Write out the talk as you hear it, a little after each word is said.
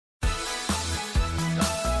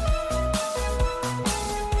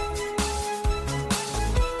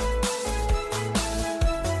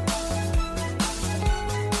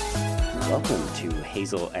Welcome to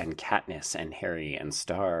Hazel and Katniss and Harry and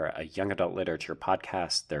Star, a young adult literature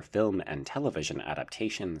podcast, their film and television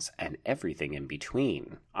adaptations, and everything in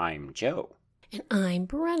between. I'm Joe. And I'm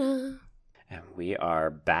Brenna. And we are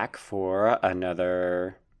back for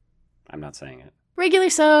another... I'm not saying it. Regular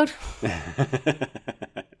sode.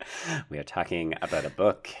 We are talking about a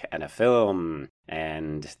book and a film.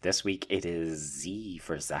 And this week it is Z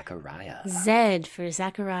for Zachariah. Z for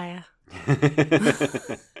Zachariah.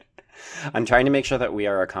 I'm trying to make sure that we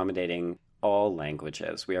are accommodating all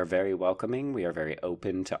languages. We are very welcoming. We are very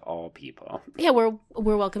open to all people. Yeah, we're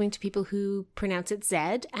welcoming to people who pronounce it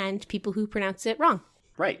Z and people who pronounce it wrong.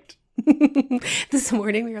 Right. This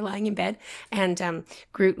morning we were lying in bed and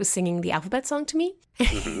Groot was singing the alphabet song to me.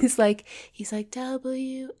 Mm-hmm. He's like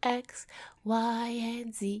W, X, Y,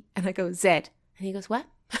 and Z. And I go, Z. And he goes, what?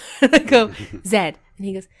 And I go, Z. And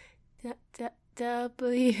he goes,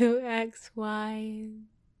 W, X, Y,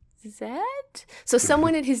 Z? So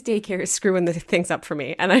someone at his daycare is screwing the things up for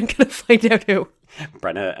me, and I'm going to find out who.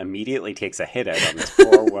 Brenna immediately takes a hit out on this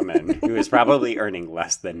poor woman who is probably earning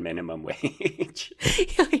less than minimum wage.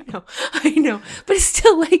 Yeah, I know. But it's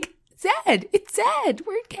still like, Zed. It's Zed.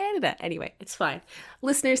 We're in Canada. Anyway, it's fine.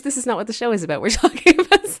 Listeners, this is not what the show is about. We're talking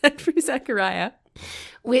about Zed for Zachariah,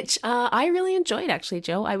 which I really enjoyed, actually,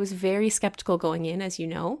 Joe. I was very skeptical going in, as you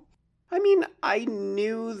know. I mean, I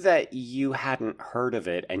knew that you hadn't heard of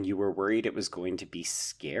it and you were worried it was going to be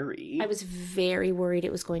scary. I was very worried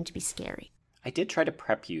it was going to be scary. I did try to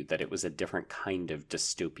prep you that it was a different kind of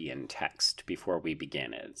dystopian text before we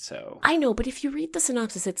began it, so... I know, but if you read the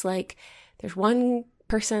synopsis, it's like, there's one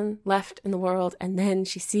person left in the world, and then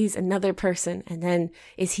she sees another person, and then,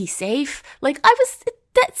 is he safe? Like,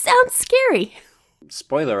 that sounds scary.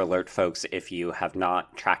 Spoiler alert, folks, if you have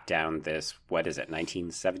not tracked down this,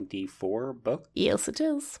 1974 book? Yes, it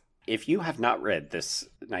is. If you have not read this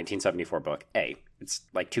 1974 book, it's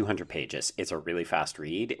like 200 pages. It's a really fast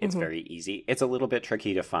read. It's very easy. It's a little bit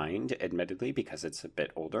tricky to find, admittedly, because it's a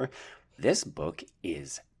bit older. This book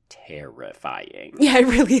is terrifying. Yeah, it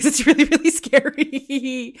really is. It's really, really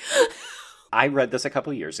scary. I read this a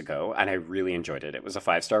couple years ago, and I really enjoyed it. It was a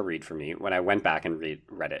 5-star read for me. When I went back and read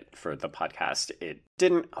it for the podcast, it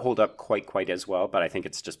didn't hold up quite as well, but I think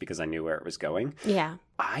it's just because I knew where it was going. Yeah.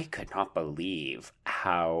 I could not believe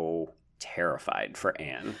how terrified for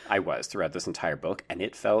Anne I was throughout this entire book, and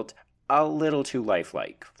it felt a little too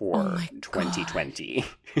lifelike for 2020.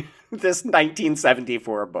 This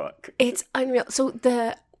 1974 book. It's unreal. So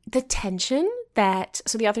the tension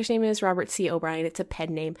so the author's name is Robert C. O'Brien. It's a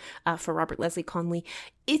pen name for Robert Leslie Conley.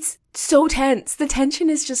 It's so tense. The tension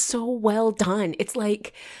is just so well done. It's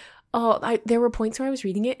like, there were points where I was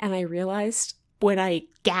reading it and I realized when I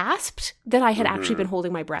gasped that I had actually been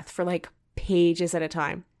holding my breath for like pages at a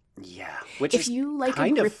time. Yeah. Which if is you like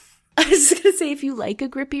kind of... I was going to say, if you like a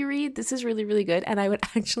grippy read, this is really, really good. And I would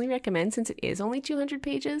actually recommend, since it is only 200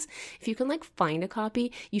 pages, if you can like find a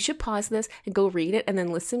copy, you should pause this and go read it and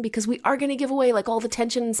then listen, because we are going to give away like all the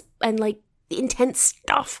tensions and like the intense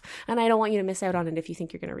stuff. And I don't want you to miss out on it if you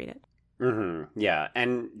think you're going to read it. Mm-hmm. Yeah.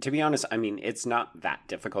 And to be honest, I mean, it's not that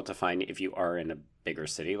difficult to find if you are in a bigger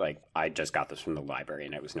city. Like, I just got this from the library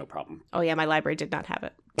and it was no problem. Oh yeah, my library did not have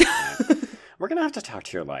it. We're going to have to talk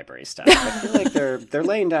to your library staff. I feel like they're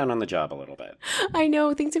laying down on the job a little bit. I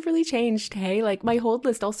know. Things have really changed, hey? Like, my hold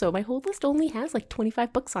list only has like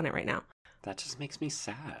 25 books on it right now. That just makes me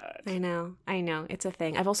sad. I know. It's a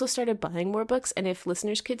thing. I've also started buying more books, and if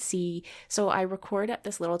listeners could see, so I record at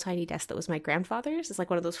this little tiny desk that was my grandfather's. It's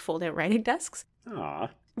like one of those fold-out writing desks.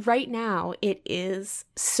 Aw. Right now, it is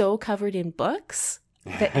so covered in books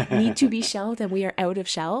that need to be shelved, and we are out of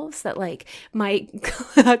shelves, that like my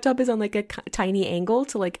laptop is on like a tiny angle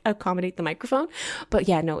to like accommodate the microphone. But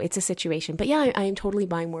yeah, no, it's a situation. But yeah, I am totally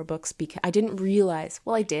buying more books because I didn't realize,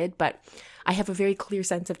 well, I did, but I have a very clear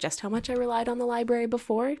sense of just how much I relied on the library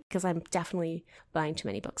before, because I'm definitely buying too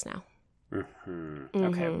many books now.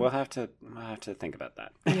 Okay, we'll have to think about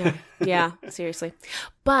that. Yeah, seriously.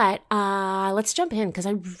 But let's jump in, because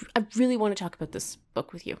I really want to talk about this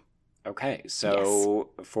book with you. Okay, so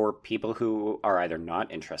for people who are either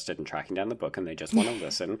not interested in tracking down the book and they just want to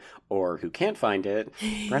listen, or who can't find it,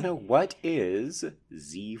 Brenna, what is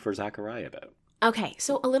Z for Zachariah about? Okay,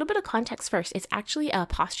 so a little bit of context first. It's actually a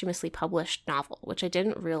posthumously published novel, which I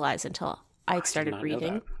didn't realize until I started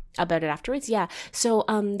reading about it afterwards. Yeah, so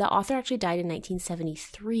the author actually died in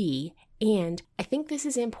 1973, and I think this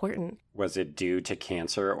is important. Was it due to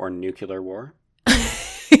cancer or nuclear war?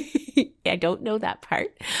 I don't know that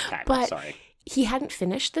part, Okay, but sorry. He hadn't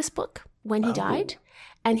finished this book when he died,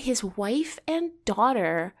 and his wife and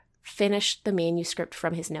daughter finished the manuscript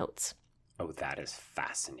from his notes. Oh, that is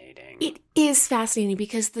fascinating. It is fascinating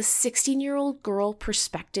because the 16-year-old girl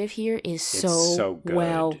perspective here is so good.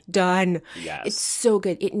 well done. Yes. It's so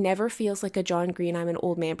good. It never feels like a John Green, I'm an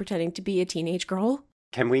old man pretending to be a teenage girl.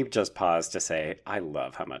 Can we just pause to say, I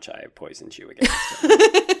love how much I poisoned you against him.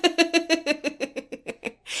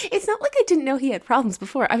 It's not like I didn't know he had problems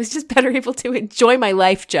before. I was just better able to enjoy my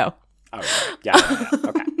life, Joe. Oh, yeah.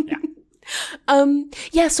 Okay,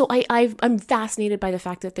 yeah. So I'm fascinated by the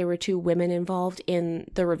fact that there were 2 women involved in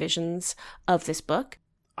the revisions of this book.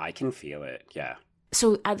 I can feel it, yeah.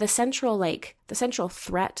 So the central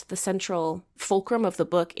threat, the central fulcrum of the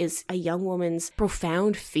book is a young woman's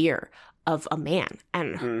profound fear of a man,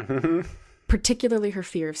 and particularly her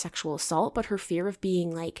fear of sexual assault, but her fear of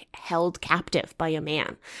being like held captive by a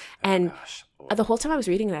man. And the whole time I was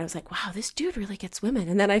reading it, I was like, wow, this dude really gets women.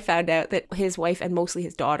 And then I found out that his wife and mostly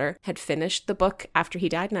his daughter had finished the book after he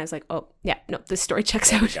died. And I was like, oh, yeah, no, this story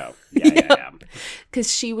checks out. Go. Yeah.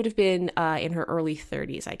 Because she would have been in her early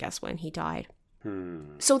 30s, I guess, when he died.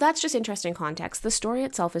 So that's just interesting context. The story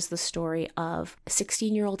itself is the story of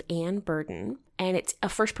 16-year-old Anne Burden, and it's a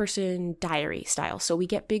first-person diary style. So we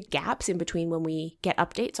get big gaps in between when we get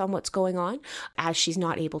updates on what's going on, as she's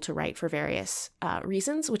not able to write for various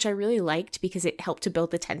reasons, which I really liked because it helped to build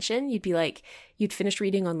the tension. You'd be like, you'd finish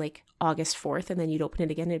reading on like August 4th, and then you'd open it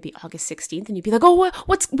again, and it'd be August 16th, and you'd be like, oh,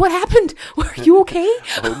 what happened? Are you okay?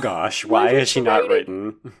 Oh gosh, why is she not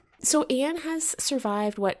written? So Anne has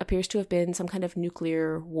survived what appears to have been some kind of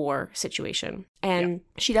nuclear war situation. And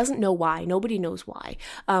she doesn't know why. Nobody knows why.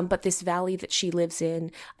 But this valley that she lives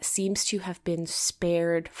in seems to have been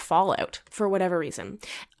spared fallout for whatever reason.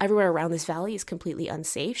 Everywhere around this valley is completely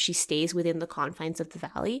unsafe. She stays within the confines of the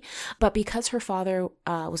valley. But because her father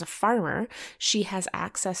was a farmer, she has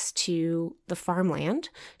access to the farmland.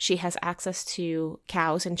 She has access to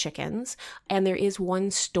cows and chickens. And there is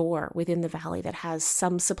one store within the valley that has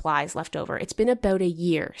some supplies left over. It's been about a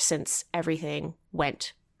year since everything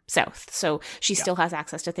went south. So she still has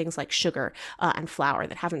access to things like sugar and flour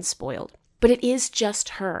that haven't spoiled. But it is just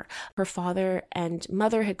her. Her father and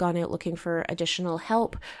mother had gone out looking for additional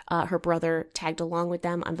help. Her brother tagged along with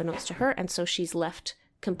them unbeknownst to her. And so she's left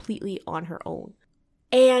completely on her own.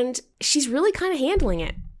 And she's really kind of handling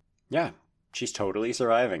it. Yeah. She's totally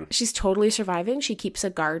surviving. She's totally surviving. She keeps a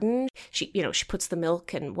garden. She puts the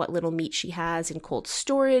milk and what little meat she has in cold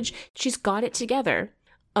storage. She's got it together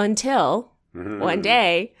until one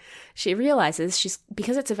day she realizes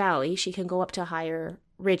because it's a valley, she can go up to higher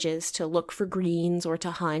ridges to look for greens or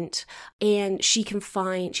to hunt, and she can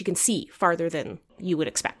see farther than you would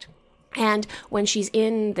expect. And when she's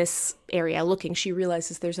in this area looking, she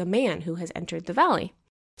realizes there's a man who has entered the valley.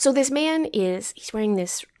 So this man he's wearing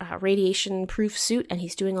this radiation-proof suit, and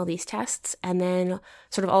he's doing all these tests, and then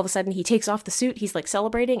sort of all of a sudden he takes off the suit, he's like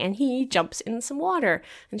celebrating, and he jumps in some water.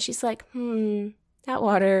 And she's like, that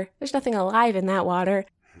water, there's nothing alive in that water.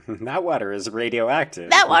 That water is radioactive.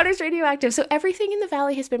 That water's radioactive. So everything in the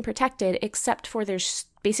valley has been protected, except for there's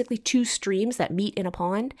basically 2 streams that meet in a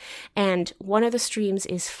pond, and one of the streams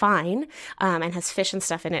is fine and has fish and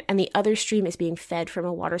stuff in it, and the other stream is being fed from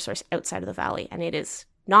a water source outside of the valley, and it is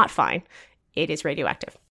not fine. It is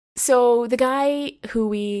radioactive. So the guy, who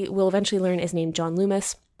we will eventually learn is named John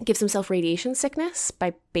Loomis, gives himself radiation sickness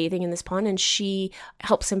by bathing in this pond, and she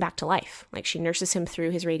helps him back to life. Like, she nurses him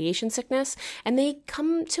through his radiation sickness, and they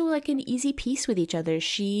come to like an easy peace with each other.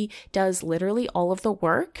 She does literally all of the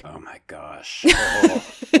work. Oh my gosh.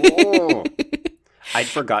 Oh. I'd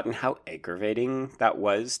forgotten how aggravating that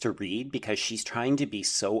was to read, because she's trying to be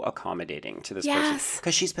so accommodating to this person.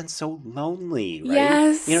 Because she's been so lonely, right?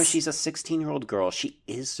 Yes. She's a 16-year-old girl. She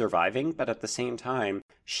is surviving, but at the same time,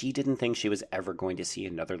 she didn't think she was ever going to see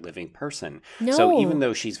another living person. No. So even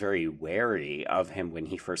though she's very wary of him when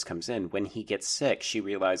he first comes in, when he gets sick, she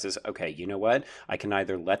realizes, okay, you know what? I can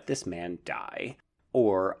either let this man die,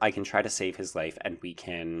 or I can try to save his life, and we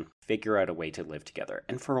can figure out a way to live together.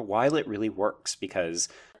 And for a while, it really works, because...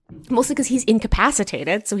 Mostly because he's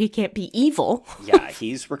incapacitated, so he can't be evil. Yeah,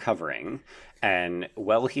 he's recovering. And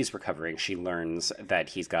while he's recovering, she learns that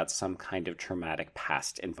he's got some kind of traumatic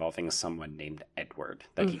past involving someone named Edward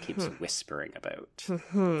that he keeps whispering about.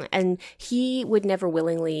 And he would never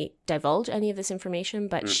willingly divulge any of this information,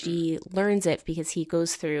 but she learns it because he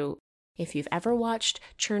goes through... If you've ever watched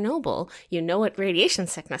Chernobyl, you know what radiation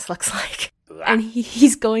sickness looks like. And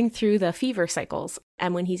he's going through the fever cycles.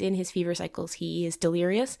 And when he's in his fever cycles, he is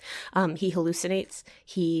delirious. He hallucinates.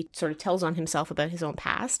 He sort of tells on himself about his own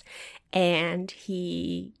past. And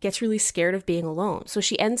he gets really scared of being alone. So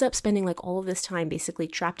she ends up spending like all of this time basically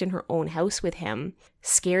trapped in her own house with him,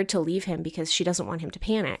 scared to leave him because she doesn't want him to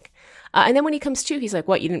panic. And then when he comes to, he's like,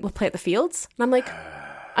 what, you didn't play at the fields? And I'm like,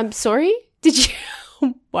 I'm sorry? Did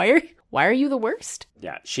you? Why are you the worst?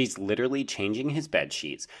 Yeah, she's literally changing his bed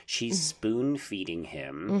sheets. She's spoon feeding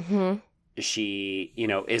him. Mm-hmm. She,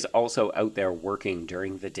 is also out there working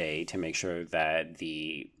during the day to make sure that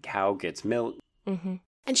the cow gets milk. Mm-hmm.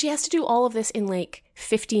 And she has to do all of this in like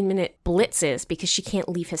 15-minute blitzes because she can't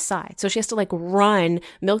leave his side. So she has to like run,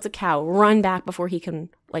 milk the cow, run back before he can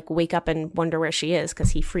like wake up and wonder where she is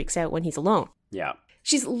because he freaks out when he's alone. Yeah.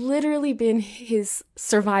 She's literally been his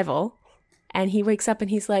survival. And he wakes up and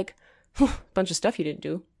he's like, bunch of stuff you didn't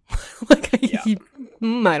do.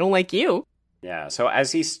 I don't like you. Yeah. So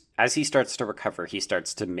as he starts to recover, he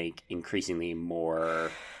starts to make increasingly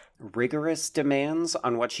more rigorous demands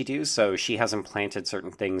on what she do. So she hasn't planted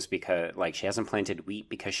certain things because she hasn't planted wheat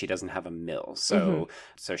because she doesn't have a mill. So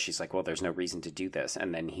so she's like, well, there's no reason to do this.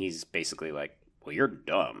 And then he's basically like, well, you're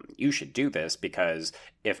dumb. You should do this because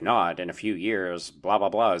if not, in a few years, blah, blah,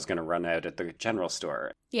 blah is going to run out at the general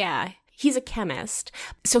store. Yeah. He's a chemist.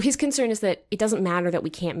 So his concern is that it doesn't matter that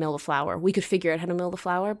we can't mill the flour. We could figure out how to mill the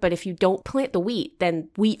flour, but if you don't plant the wheat, then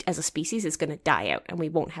wheat as a species is going to die out and we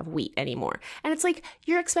won't have wheat anymore. And it's like,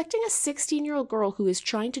 you're expecting a 16-year-old girl who is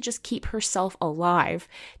trying to just keep herself alive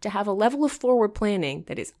to have a level of forward planning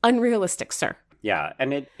that is unrealistic, sir. Yeah,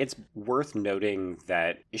 and it's worth noting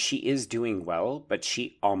that she is doing well, but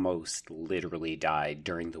she almost literally died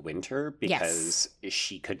during the winter because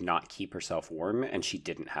she could not keep herself warm and she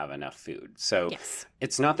didn't have enough food. So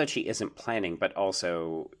it's not that she isn't planning, but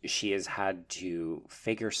also she has had to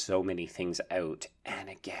figure so many things out. And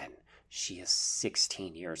again, she is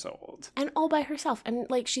 16 years old. And all by herself. And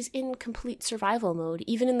like she's in complete survival mode,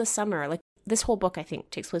 even in the summer. Like this whole book, I think,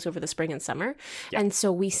 takes place over the spring and summer. Yeah. And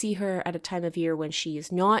so we see her at a time of year when she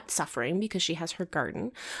is not suffering because she has her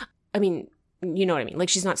garden. I mean, you know what I mean? Like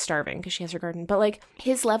she's not starving because she has her garden. But like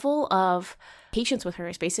his level of patience with her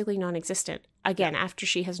is basically non-existent. Again, after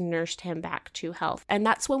she has nursed him back to health. And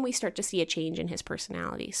that's when we start to see a change in his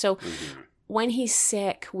personality. So when he's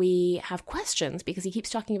sick, we have questions because he keeps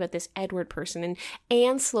talking about this Edward person. And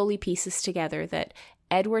Anne slowly pieces together that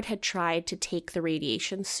Edward had tried to take the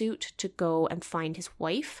radiation suit to go and find his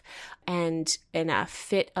wife. And in a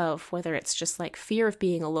fit of whether it's just like fear of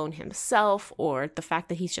being alone himself or the fact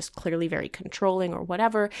that he's just clearly very controlling or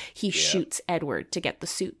whatever, he shoots Edward to get the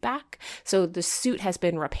suit back. So the suit has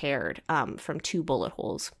been repaired from 2 bullet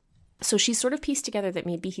holes. So she's sort of pieced together that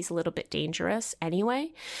maybe he's a little bit dangerous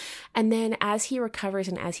anyway. And then as he recovers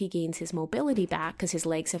and as he gains his mobility back, because his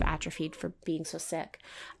legs have atrophied for being so sick,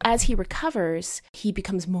 as he recovers, he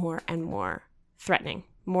becomes more and more threatening,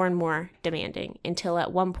 more and more demanding, until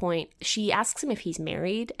at one point she asks him if he's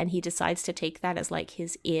married and he decides to take that as like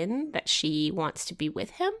his in, that she wants to be with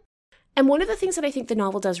him. And one of the things that I think the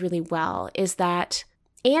novel does really well is that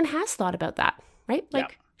Anne has thought about that, right?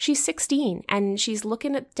 Like, she's 16 and she's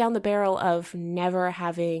looking down the barrel of never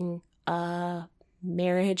having a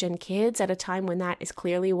marriage and kids at a time when that is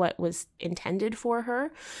clearly what was intended for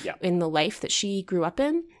her in the life that she grew up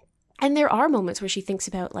in. And there are moments where she thinks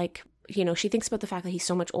about like, you know, she thinks about the fact that he's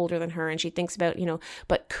so much older than her, and she thinks about, you know,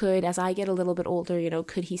 but as I get a little bit older, you know,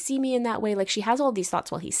 could he see me in that way? Like she has all these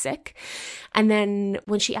thoughts while he's sick. And then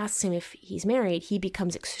when she asks him if he's married, he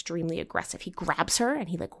becomes extremely aggressive. He grabs her and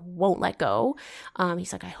he like won't let go.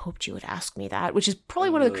 He's like, I hoped you would ask me that, which is probably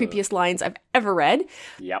one of the creepiest lines I've ever read.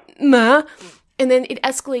 Yep. And then it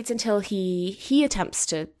escalates until he attempts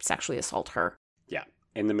to sexually assault her.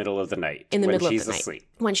 In the middle of the night.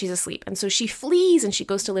 When she's asleep. And so she flees and she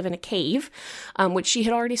goes to live in a cave, which she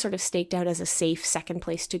had already sort of staked out as a safe second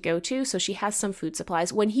place to go to. So she has some food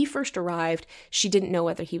supplies. When he first arrived, she didn't know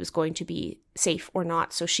whether he was going to be safe or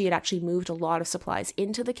not. So she had actually moved a lot of supplies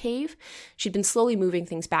into the cave. She'd been slowly moving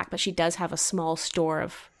things back, but she does have a small store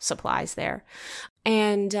of supplies there.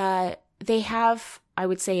 And they have, I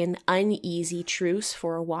would say, an uneasy truce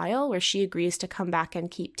for a while where she agrees to come back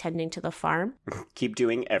and keep tending to the farm. Keep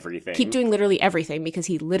doing everything. Keep doing literally everything because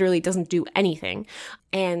he literally doesn't do anything.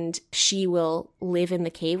 And she will live in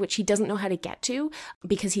the cave, which he doesn't know how to get to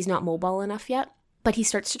because he's not mobile enough yet. But he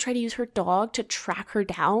starts to try to use her dog to track her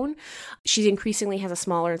down. She increasingly has a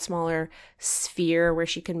smaller and smaller sphere where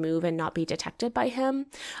she can move and not be detected by him.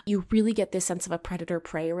 You really get this sense of a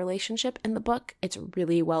predator-prey relationship in the book. It's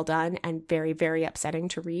really well done and very, very upsetting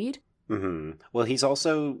to read. Well, he's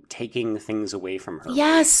also taking things away from her.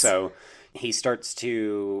 Yes. So he starts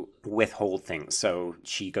to withhold things. So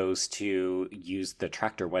she goes to use the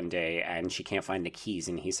tractor one day and she can't find the keys.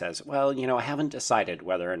 And he says, well, I haven't decided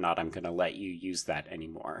whether or not I'm going to let you use that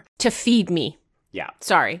anymore. To feed me. Yeah.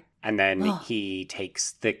 Sorry. And then he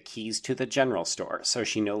takes the keys to the general store, so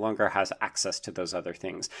she no longer has access to those other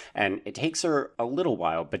things. And it takes her a little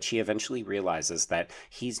while, but she eventually realizes that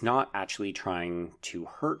he's not actually trying to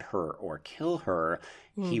hurt her or kill her.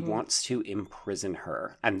 He wants to imprison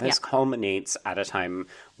her. And this culminates at a time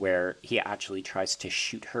where he actually tries to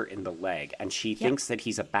shoot her in the leg. And she thinks that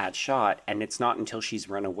he's a bad shot. And it's not until she's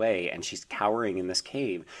run away and she's cowering in this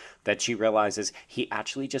cave that she realizes he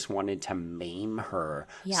actually just wanted to maim her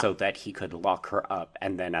so that he could lock her up.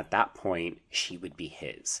 And then at that point, she would be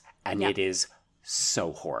his. And it is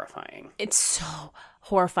so horrifying. It's so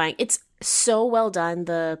horrifying. It's so well done.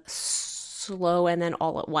 The slow and then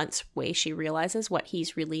all at once way she realizes what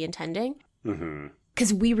he's really intending.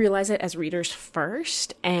 Because we realize it as readers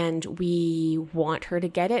first, and we want her to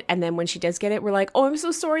get it. And then when she does get it, we're like, oh, I'm so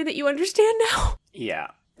sorry that you understand now. Yeah.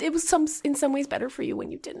 It was in some ways better for you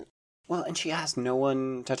when you didn't. Well, and she has no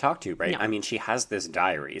one to talk to, right? No. I mean, she has this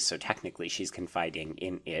diary, so technically she's confiding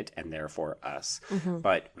in it and therefore us.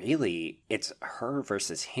 But really, it's her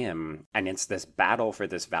versus him, and it's this battle for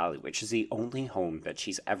this valley, which is the only home that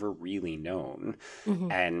she's ever really known.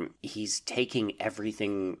 And he's taking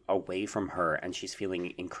everything away from her, and she's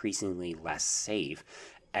feeling increasingly less safe.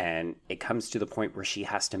 And it comes to the point where she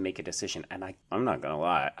has to make a decision. And I'm not going to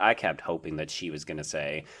lie. I kept hoping that she was going to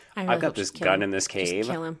say, I've got this gun in this cave.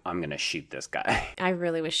 Kill him. I'm going to shoot this guy. I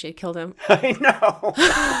really wish she had killed him. I know.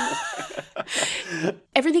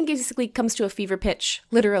 Everything basically comes to a fever pitch,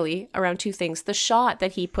 literally, around two things. The shot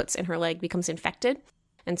that he puts in her leg becomes infected.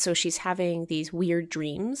 And so she's having these weird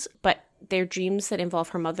dreams, but they're dreams that involve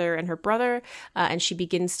her mother and her brother. And she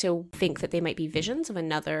begins to think that they might be visions of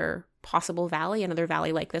another possible valley, another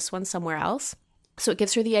valley like this one somewhere else. So it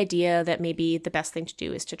gives her the idea that maybe the best thing to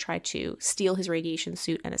do is to try to steal his radiation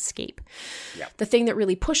suit and escape. Yeah. The thing that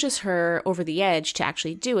really pushes her over the edge to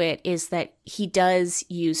actually do it is that he does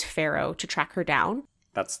use Pharaoh to track her down.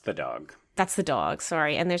 That's the dog. That's the dog,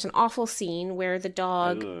 sorry. And there's an awful scene where the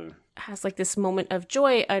dog has like this moment of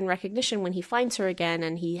joy and recognition when he finds her again,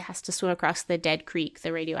 and he has to swim across the dead creek,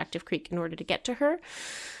 the radioactive creek, in order to get to her.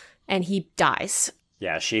 And he dies.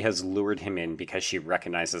 Yeah, she has lured him in because she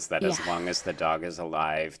recognizes that as long as the dog is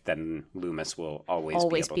alive, then Loomis will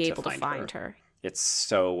always be able to find her. It's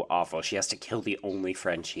so awful. She has to kill the only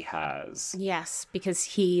friend she has. Yes, because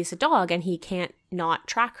he's a dog and he can't not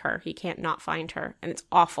track her. He can't not find her. And it's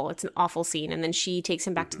awful. It's an awful scene. And then she takes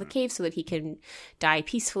him back to the cave so that he can die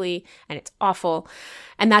peacefully. And it's awful.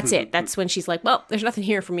 And that's it. That's when she's like, well, there's nothing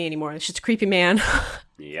here for me anymore. It's just a creepy man.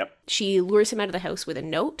 Yep. She lures him out of the house with a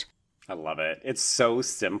note. I love it. It's so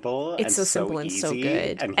simple. It's so simple and so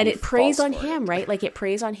good. And it preys on him, right? Like it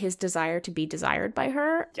preys on his desire to be desired by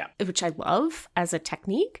her, which I love as a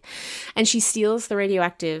technique. And she steals the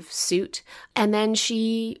radioactive suit. And then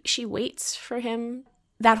she waits for him.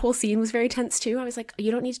 That whole scene was very tense too. I was like,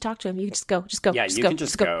 you don't need to talk to him. You can just go. Yeah, you can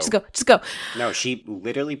just go. Just go. No, she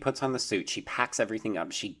literally puts on the suit. She packs everything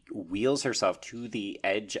up. She wheels herself to the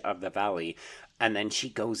edge of the valley. And then she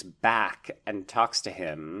goes back and talks to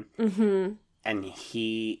him. And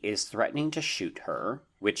he is threatening to shoot her,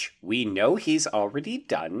 which we know he's already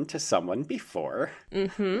done to someone before.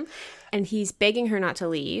 And he's begging her not to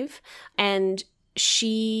leave. And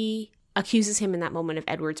she accuses him in that moment of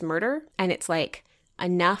Edward's murder. And it's like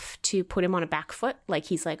enough to put him on a back foot. Like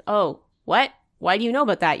he's like, oh, what? Why do you know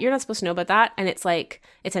about that? You're not supposed to know about that. And it's like,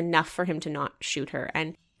 it's enough for him to not shoot her.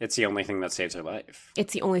 And it's the only thing that saves her life.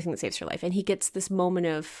 It's the only thing that saves her life. And he gets this moment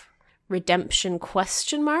of redemption ?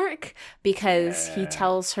 Because he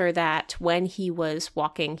tells her that when he was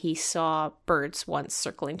walking, he saw birds once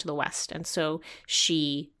circling to the west. And so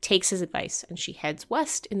she takes his advice and she heads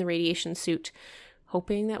west in the radiation suit,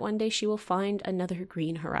 hoping that one day she will find another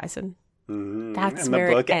green horizon. That's and where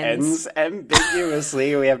the book it ends.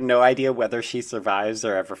 Ambiguously. We have no idea whether she survives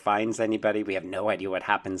or ever finds anybody. We have no idea what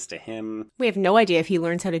happens to him. We have no idea if he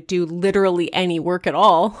learns how to do literally any work at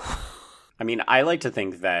all. I mean, I like to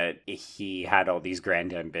think that he had all these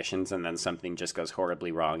grand ambitions and then something just goes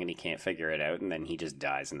horribly wrong and he can't figure it out and then he just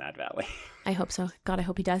dies in that valley. I hope so. God, I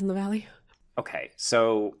hope he dies in the valley. Okay,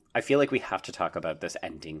 so I feel like we have to talk about this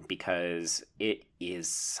ending because it is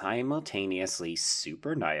simultaneously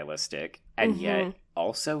super nihilistic and yet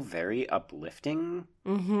also very uplifting.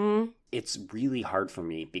 It's really hard for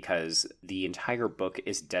me because the entire book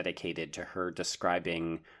is dedicated to her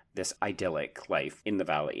describing this idyllic life in the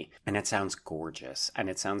valley. And it sounds gorgeous and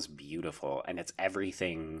it sounds beautiful and it's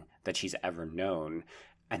everything that she's ever known.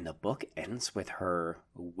 And the book ends with her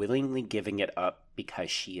willingly giving it up because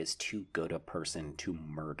she is too good a person to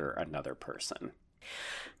murder another person.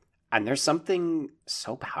 And there's something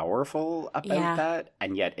so powerful about that,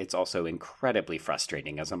 and yet it's also incredibly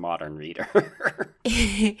frustrating as a modern reader.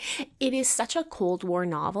 It is such a Cold War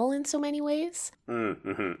novel in so many ways.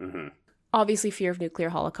 Obviously, fear of nuclear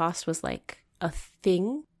holocaust was like a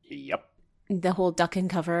thing. Yep. The whole duck and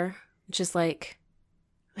cover, just like,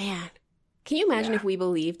 man, can you imagine if we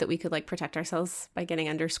believed that we could like protect ourselves by getting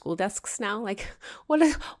under school desks now? Like, what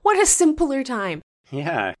a simpler time.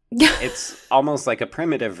 Yeah. It's almost like a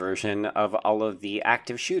primitive version of all of the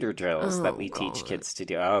active shooter drills that we teach kids to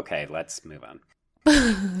do. Okay, let's move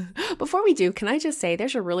on. Before we do, can I just say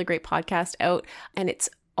there's a really great podcast out, and it's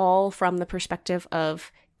all from the perspective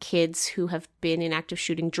of kids who have been in active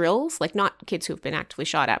shooting drills, like not kids who have been actively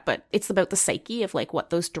shot at, but it's about the psyche of like what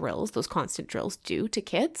those drills, those constant drills do to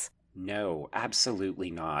kids. No, absolutely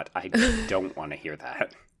not. I don't want to hear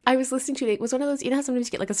that. I was listening to it. It was one of those, you know how sometimes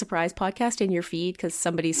you get like a surprise podcast in your feed because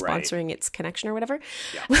somebody's sponsoring its connection or whatever?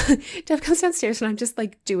 Yeah. Dev comes downstairs and I'm just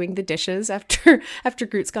like doing the dishes after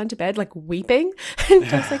Groot's gone to bed, like weeping. And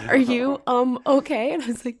Dev's like, are you okay? And I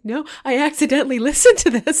was like, no, I accidentally listened to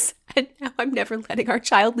this and now I'm never letting our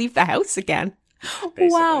child leave the house again. Basically.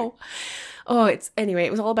 Wow. Oh, it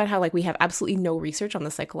was all about how like we have absolutely no research on the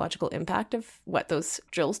psychological impact of what those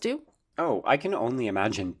drills do. Oh, I can only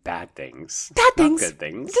imagine bad things. Bad things. Not good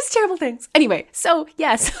things. Just terrible things. Anyway, so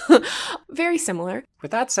yes, very similar.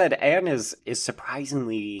 With that said, Anne is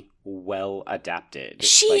surprisingly well adapted.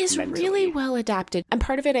 She is mentally really well adapted. And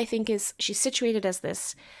part of it, I think, is she's situated as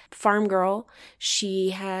this farm girl. She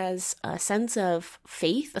has a sense of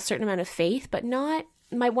faith, a certain amount of faith, but not...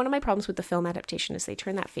 One of my problems with the film adaptation is they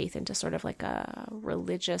turn that faith into sort of like a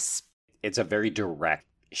religious... It's a very direct...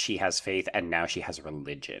 She has faith and now she has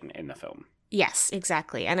religion in the film. Yes,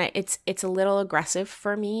 exactly. And it's a little aggressive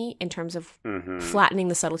for me in terms of flattening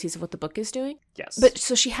the subtleties of what the book is doing. Yes. But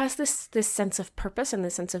so she has this sense of purpose and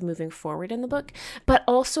this sense of moving forward in the book. But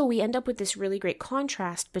also we end up with this really great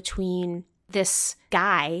contrast between this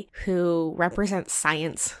guy who represents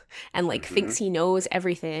science and like thinks he knows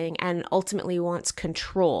everything and ultimately wants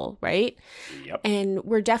control, right? Yep. And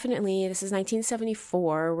we're definitely, this is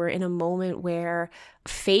 1974, we're in a moment where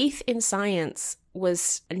faith in science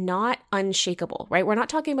was not unshakable, right? We're not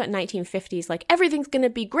talking about 1950s, like everything's going to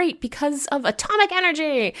be great because of atomic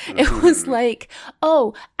energy. It was like,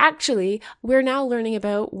 oh, actually, we're now learning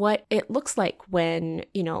about what it looks like when,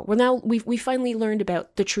 you know, we finally learned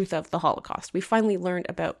about the truth of the Holocaust. We finally learned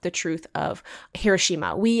about the truth of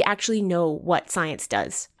Hiroshima. We actually know what science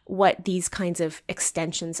does, what these kinds of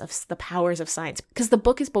extensions of the powers of science, because the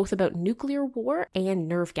book is both about nuclear war and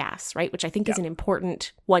nerve gas, right? Which I think is an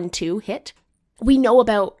important 1-2 hit. We know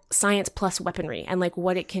about science plus weaponry and like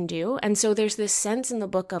what it can do. And so there's this sense in the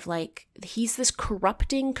book of like, he's this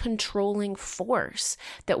corrupting, controlling force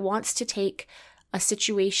that wants to take a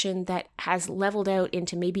situation that has leveled out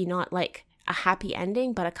into maybe not like a happy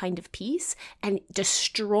ending, but a kind of peace and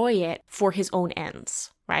destroy it for his own ends,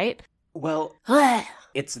 right? Well,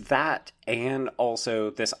 it's that, and also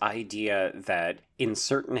this idea that in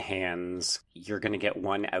certain hands, you're going to get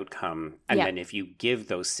one outcome, and then if you give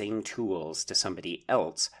those same tools to somebody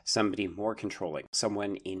else, somebody more controlling,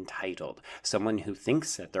 someone entitled, someone who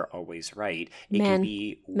thinks that they're always right, it can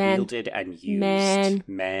be wielded and used.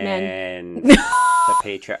 The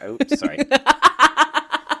patriot. Oh, sorry.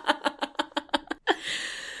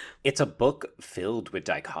 It's a book filled with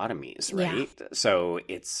dichotomies, right? Yeah. So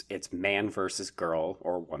it's man versus girl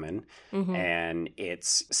or woman, and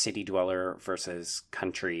it's city dweller versus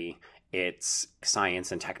country. It's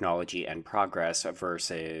science and technology and progress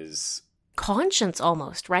versus conscience,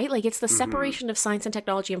 almost, right? Like it's the separation of science and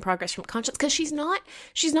technology and progress from conscience, because she's not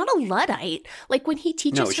a Luddite. Like when he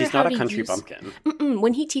teaches her she's how not to a country use, bumpkin.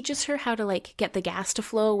 When he teaches her how to like get the gas to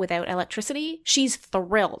flow without electricity, she's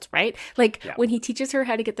thrilled, right? Like when he teaches her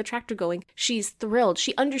how to get the tractor going, she's thrilled.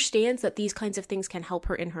 She understands that these kinds of things can help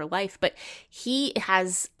her in her life, but he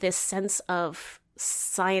has this sense of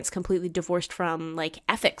science completely divorced from like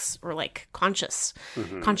ethics or like conscience.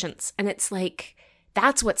 And it's like,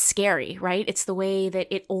 that's what's scary, right? It's the way that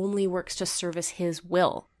it only works to service his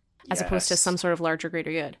will as opposed to some sort of larger,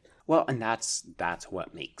 greater good. Well, and that's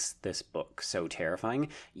what makes this book so terrifying.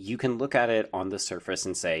 You can look at it on the surface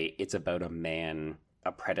and say it's about a man,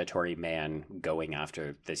 a predatory man going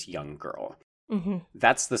after this young girl.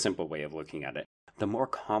 That's the simple way of looking at it. The more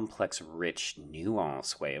complex, rich,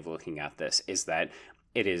 nuanced way of looking at this is that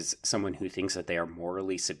It is someone who thinks that they are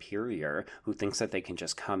morally superior, who thinks that they can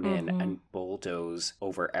just come in and bulldoze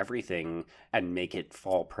over everything and make it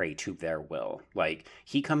fall prey to their will. Like,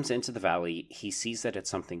 he comes into the valley, he sees that it's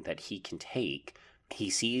something that he can take. He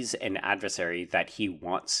sees an adversary that he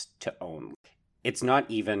wants to own. It's not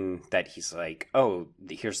even that he's like, oh,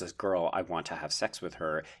 here's this girl, I want to have sex with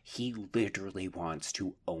her. He literally wants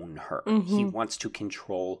to own her. He wants to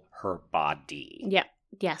control her body. Yeah.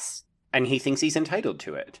 Yes. And he thinks he's entitled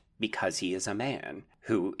to it because he is a man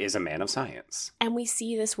who is a man of science. And we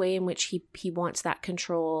see this way in which he wants that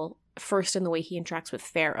control first in the way he interacts with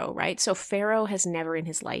Pharaoh, right? So Pharaoh has never in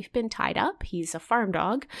his life been tied up. He's a farm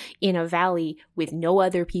dog in a valley with no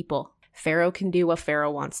other people. Pharaoh can do what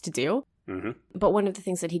Pharaoh wants to do. But one of the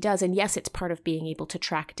things that he does, and yes, it's part of being able to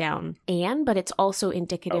track down Anne, but it's also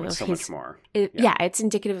indicative of so his... much more. It's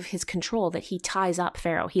indicative of his control that he ties up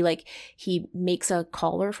Pharaoh. He makes a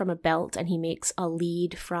collar from a belt and he makes a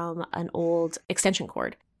lead from an old extension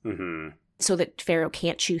cord so that Pharaoh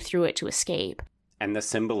can't chew through it to escape. And the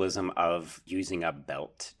symbolism of using a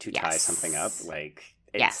belt to tie something up, like...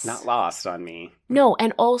 It's not lost on me. No,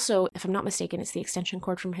 and also, if I'm not mistaken, it's the extension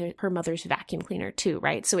cord from her mother's vacuum cleaner too,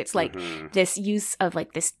 right? So it's like this use of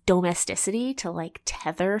like this domesticity to like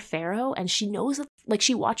tether Pharaoh, and she knows, like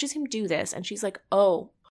she watches him do this, and she's like, oh,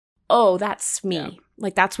 that's me. Yeah.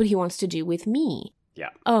 Like that's what he wants to do with me. Yeah.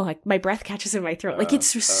 Oh, like my breath catches in my throat. Like it's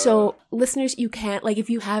so, listeners, you can't, like if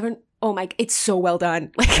you haven't, oh my, it's so well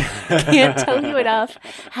done. Like I can't tell you enough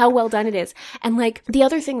how well done it is. And like the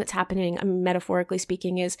other thing that's happening, metaphorically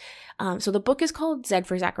speaking, is, so the book is called Zed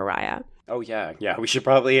for Zechariah. Oh yeah. Yeah. We should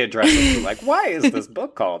probably address it. Like, why is this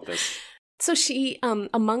book called this? So she,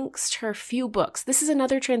 amongst her few books, this is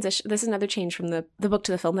another transition, this is another change from the book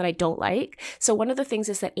to the film that I don't like. So one of the things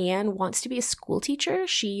is that Anne wants to be a school teacher.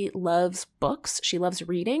 She loves books. She loves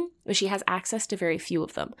reading, but she has access to very few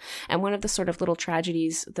of them. And one of the sort of little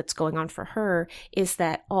tragedies that's going on for her is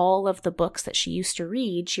that all of the books that she used to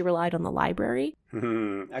read, she relied on the library.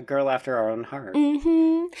 A girl after our own heart.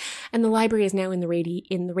 And the library is now in the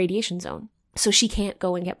radiation zone. So she can't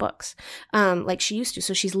go and get books like she used to.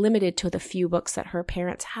 So she's limited to the few books that her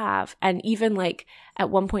parents have. And even like at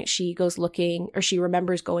one point she goes looking, or she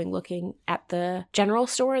remembers going looking at the general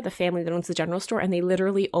store, the family that owns the general store, and they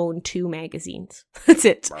literally own 2 magazines. That's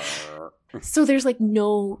it. So there's like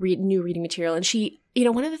no new reading material. And she,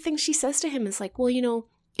 one of the things she says to him is like, well,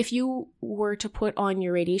 if you were to put on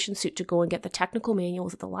your radiation suit to go and get the technical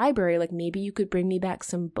manuals at the library, like maybe you could bring me back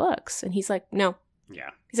some books. And he's like, no.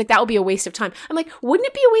 Yeah. He's like, that would be a waste of time. I'm like, wouldn't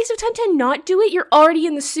it be a waste of time to not do it? You're already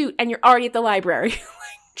in the suit and you're already at the library.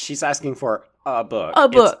 She's asking for a book. A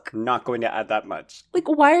book. It's not going to add that much. Like,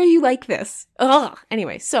 why are you like this? Ugh.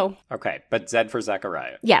 Anyway, so. Okay, but Zed for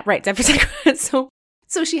Zechariah. Yeah, right. Zed for Zechariah.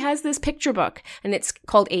 So she has this picture book, and it's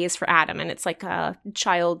called A is for Adam, and it's like a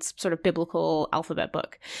child's sort of biblical alphabet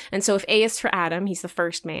book. And so if A is for Adam, he's the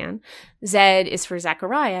first man. Z is for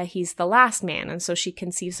Zechariah, he's the last man. And so she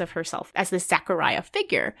conceives of herself as this Zechariah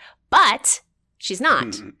figure. But she's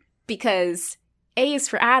not, because A is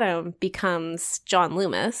for Adam becomes John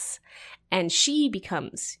Loomis, and she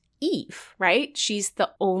becomes Eve, right? She's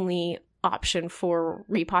the only option for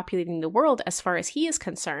repopulating the world as far as he is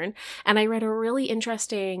concerned. And I read a really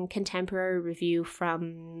interesting contemporary review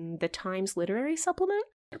from the Times Literary Supplement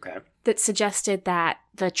that suggested that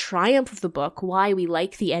the triumph of the book, why we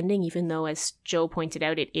like the ending, even though, as Joe pointed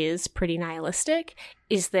out, it is pretty nihilistic,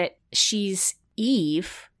 is that she's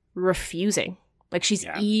Eve refusing. Like she's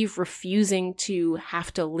Eve refusing to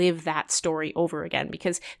have to live that story over again,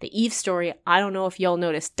 because the Eve story, I don't know if y'all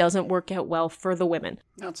noticed, doesn't work out well for the women.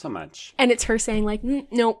 Not so much. And it's her saying like,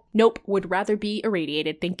 nope, would rather be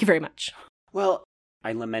irradiated. Thank you very much. Well,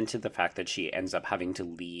 I lamented the fact that she ends up having to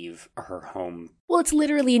leave her home. Well, it's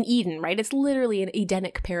literally an Eden, right? It's literally an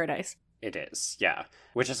Edenic paradise. It is, yeah.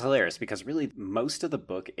 Which is hilarious because really most of the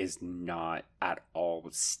book is not at all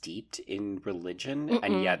steeped in religion.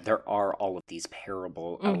 And yet there are all of these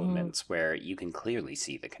parable elements where you can clearly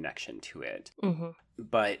see the connection to it.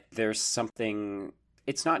 But there's something,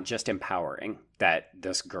 it's not just empowering that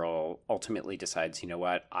this girl ultimately decides, you know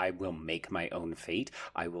what, I will make my own fate.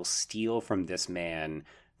 I will steal from this man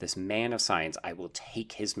of science. I will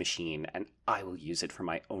take his machine and I will use it for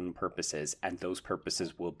my own purposes, and those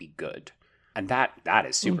purposes will be good. And that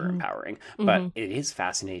is super empowering. But it is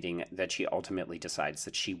fascinating that she ultimately decides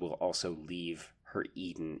that she will also leave her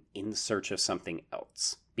Eden in search of something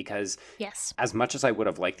else. Because as much as I would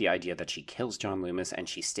have liked the idea that she kills John Loomis and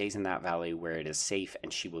she stays in that valley where it is safe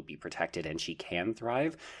and she will be protected and she can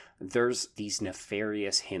thrive, there's these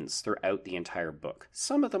nefarious hints throughout the entire book.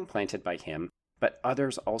 Some of them planted by him, but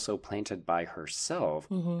others also planted by herself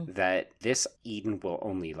that this Eden will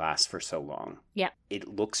only last for so long. Yeah. It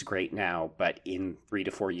looks great now, but in 3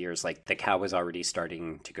 to 4 years, like the cow is already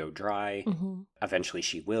starting to go dry. Eventually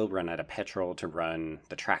she will run out of petrol to run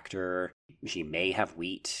the tractor. She may have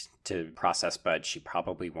wheat to process, but she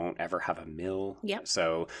probably won't ever have a mill. Yep.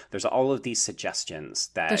 So there's all of these suggestions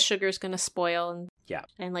that The sugar's going to spoil. Yeah.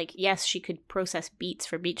 And like, yes, she could process beets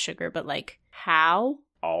for beet sugar, but like, how?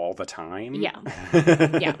 all the time. Yeah.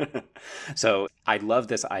 Yeah. So I love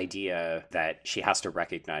this idea that she has to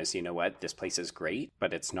recognize, you know what, this place is great,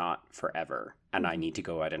 but it's not forever. And I need to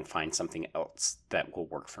go out and find something else that will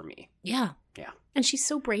work for me. Yeah. Yeah. And she's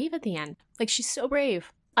so brave at the end. Like, she's so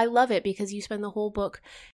brave. I love it because you spend the whole book,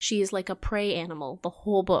 she is like a prey animal, the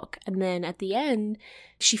whole book. And then at the end,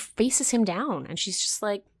 she faces him down and she's just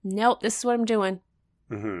like, nope, this is what I'm doing.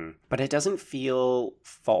 But it doesn't feel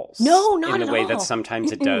false. No, not in the at way all. that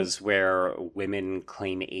sometimes it does, where women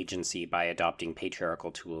claim agency by adopting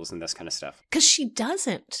patriarchal tools and this kind of stuff. Because she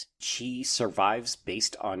doesn't. She survives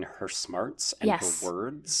based on her smarts and Yes. her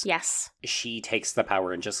words. Yes. She takes the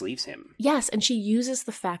power and just leaves him. Yes, and she uses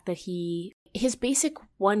the fact that his basic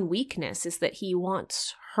one weakness is that he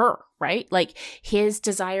wants her, right? Like, his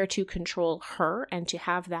desire to control her and to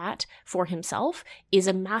have that for himself is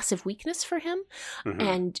a massive weakness for him.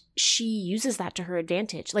 And she uses that to her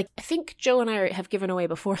advantage. Like, I think Joe and I have given away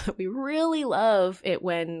before that we really love it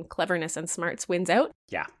when cleverness and smarts wins out.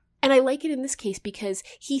 Yeah. And I like it in this case because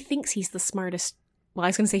he thinks he's the smartest. Well, I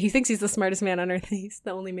was going to say he thinks he's the smartest man on earth. He's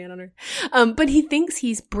the only man on earth. But he thinks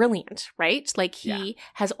he's brilliant, right? Like, he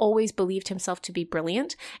has always believed himself to be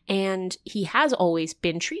brilliant. And he has always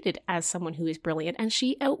been treated as someone who is brilliant. And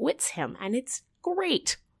she outwits him. And it's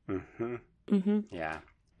great. Yeah.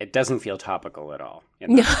 It doesn't feel topical at all.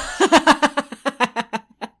 No.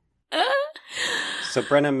 So,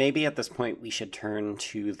 Brenna, maybe at this point we should turn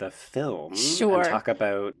to the film Sure. and talk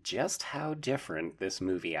about just how different this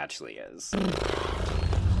movie actually is.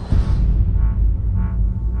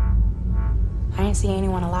 I didn't see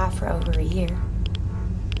anyone alive for over a year.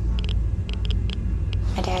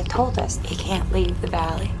 My dad told us he can't leave the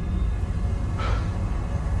valley.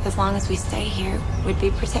 As long as we stay here, we'd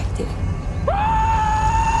be protected.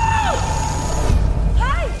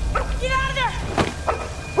 Hey! Get out of there!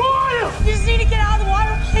 Who are you? You just need to get out of the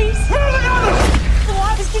water, please. The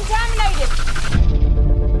water's contaminated.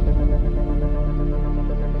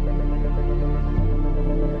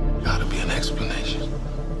 Gotta be an explanation.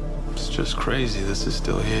 It's just crazy this is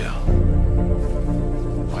still here.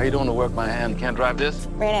 Why you doing the work by hand? Can't drive this?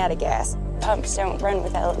 Ran out of gas. Pumps don't run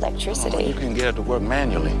without Oh, electricity. you can get it to work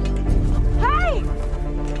manually. Hey!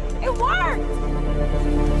 It worked!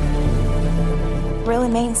 Really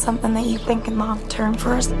means something that you think in long term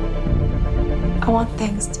for us. I want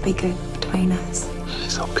things to be good between us.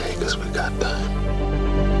 It's okay, because we got time.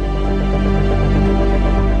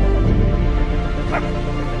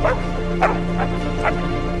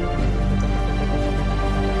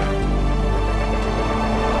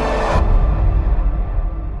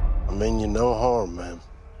 I mean you no harm, man.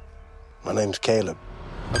 My name's Caleb.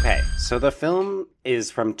 Okay, so the film is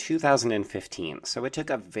from 2015, so it took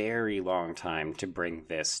a very long time to bring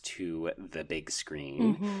this to the big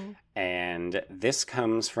screen. And this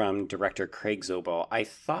comes from director Craig Zobel. I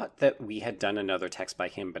thought that we had done another text by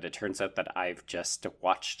him, but it turns out that I've just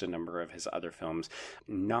watched a number of his other films.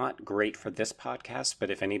 Not great for this podcast, but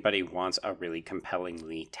if anybody wants a really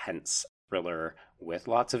compellingly tense thriller with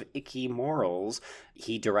lots of icky morals,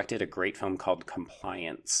 he directed a great film called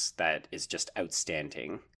Compliance that is just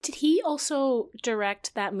outstanding. Did he also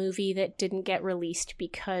direct that movie that didn't get released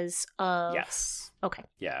because of... Yes. Okay.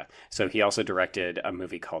 Yeah. So he also directed a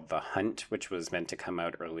movie called The Hunt, which was meant to come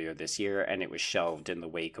out earlier this year, and it was shelved in the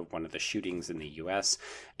wake of one of the shootings in the US.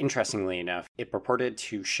 Interestingly enough, it purported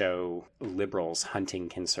to show liberals hunting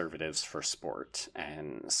conservatives for sport,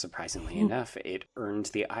 and surprisingly enough, it earned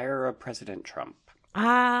the ire of President Trump.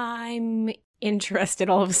 I'm interested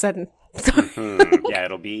all of a sudden. Yeah,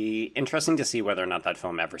 it'll be interesting to see whether or not that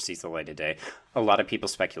film ever sees the light of day. A lot of people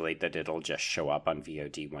speculate that it'll just show up on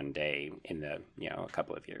VOD one day in a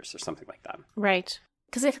couple of years or something like that. Right.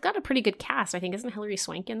 Because they've got a pretty good cast. I think, isn't Hilary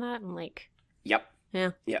Swank in that? I'm like... Yep.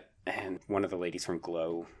 Yeah. Yep. And one of the ladies from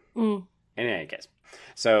Glow. Mm. In any case.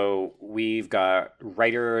 So we've got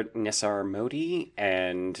writer Nisar Modi,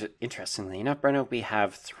 and interestingly enough, Brenna, we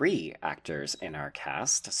have 3 actors in our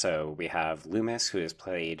cast. So we have Loomis, who is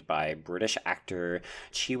played by British actor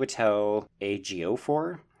Chiwetel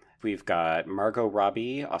Ejiofor. We've got Margot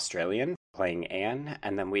Robbie, Australian, playing Anne.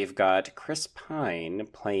 And then we've got Chris Pine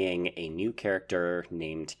playing a new character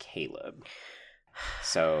named Caleb.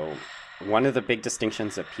 So One of the big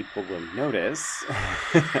distinctions that people will notice,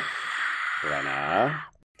 Brenna.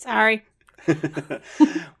 Sorry.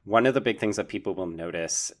 One of the big things that people will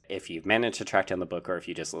notice if you've managed to track down the book or if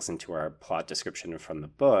you just listen to our plot description from the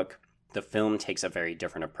book, the film takes a very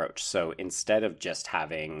different approach. So instead of just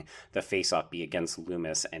having the face-off be against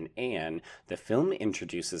Loomis and Anne, the film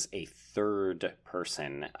introduces a third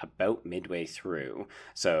person about midway through.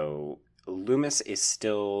 So Loomis is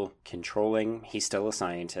still controlling. He's still a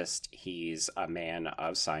scientist. He's a man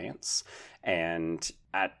of science. And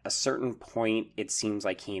at a certain point, it seems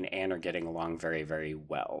like he and Anne are getting along very, very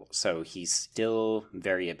well. So he's still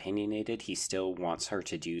very opinionated. He still wants her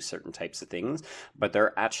to do certain types of things, but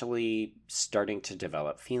they're actually starting to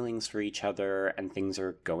develop feelings for each other and things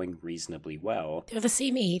are going reasonably well. They're the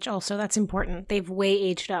same age also. That's important. They've way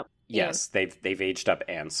aged up. Yes, they've aged up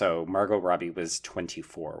Anne. So Margot Robbie was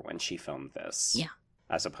 24 when she filmed this. Yeah.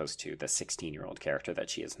 As opposed to the 16-year-old character that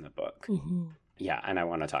she is in the book. Mm-hmm. Yeah, and I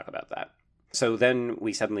want to talk about that. So then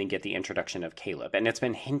we suddenly get the introduction of Caleb, and it's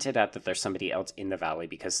been hinted at that there's somebody else in the valley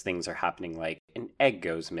because things are happening, like an egg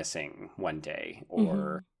goes missing one day,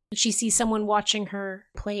 or... She sees someone watching her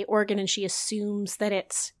play organ, and she assumes that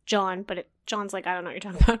it's John, but John's like, I don't know what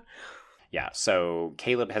you're talking about. Yeah, so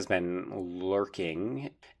Caleb has been lurking.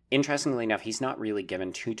 Interestingly enough, he's not really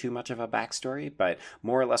given too much of a backstory, but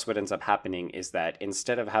more or less what ends up happening is that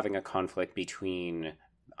instead of having a conflict between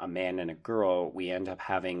a man and a girl, we end up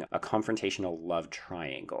having a confrontational love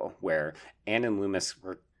triangle where Anne and Loomis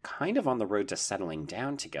were kind of on the road to settling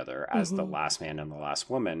down together as the last man and the last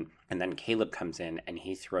woman. And then Caleb comes in and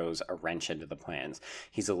he throws a wrench into the plans.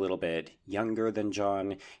 He's a little bit younger than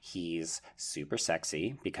John. He's super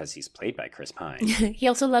sexy because he's played by Chris Pine. He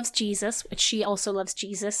also loves Jesus, which she also loves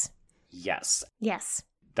Jesus. Yes. Yes.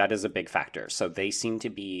 That is a big factor. So they seem to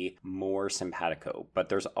be more simpatico, but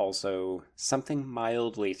there's also something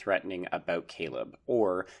mildly threatening about Caleb,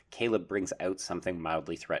 or Caleb brings out something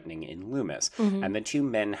mildly threatening in Loomis. And the two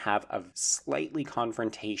men have a slightly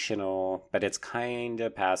confrontational, but it's kind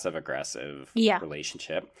of passive-aggressive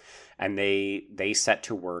relationship. And they set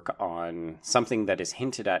to work on something that is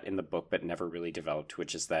hinted at in the book but never really developed,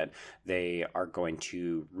 which is that they are going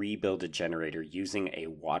to rebuild a generator using a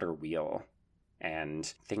water wheel. And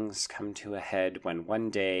things come to a head when one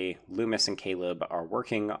day Loomis and Caleb are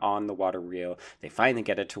working on the water wheel. They finally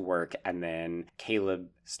get it to work, and then Caleb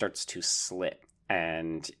starts to slip.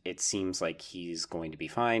 And it seems like he's going to be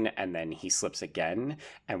fine, and then he slips again.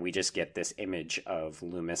 And we just get this image of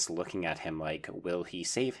Loomis looking at him like, will he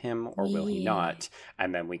save him or will he not?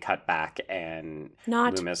 And then we cut back and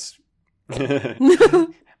Loomis...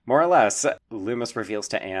 More or less, Loomis reveals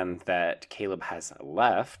to Anne that Caleb has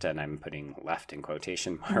left, and I'm putting left in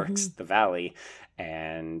quotation marks, the valley,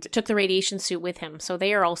 and... took the radiation suit with him, so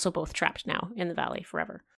they are also both trapped now in the valley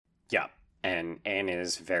forever. Yeah, and Anne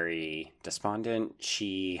is very despondent.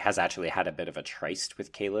 She has actually had a bit of a tryst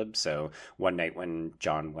with Caleb, so one night when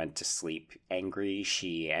John went to sleep angry,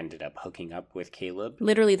 she ended up hooking up with Caleb.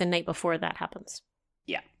 Literally the night before that happens.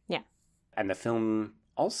 Yeah. Yeah. And the film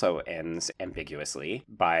also ends ambiguously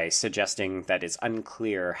by suggesting that it's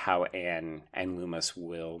unclear how Anne and Loomis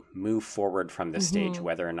will move forward from this stage,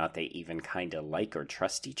 whether or not they even kind of like or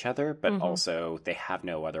trust each other, but also they have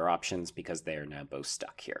no other options because they are now both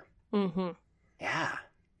stuck here. Yeah.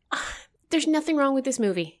 There's nothing wrong with this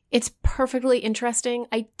movie. It's perfectly interesting.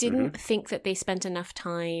 I didn't think that they spent enough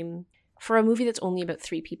time... For a movie that's only about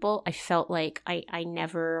 3 people, I felt like I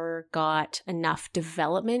never got enough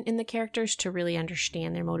development in the characters to really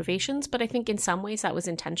understand their motivations, but I think in some ways that was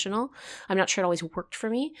intentional. I'm not sure it always worked for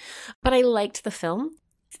me, but I liked the film.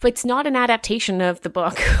 But it's not an adaptation of the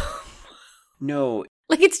book. No.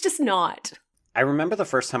 Like, it's just not. I remember the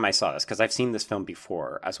first time I saw this, because I've seen this film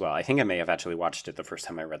before as well. I think I may have actually watched it the first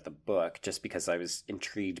time I read the book, just because I was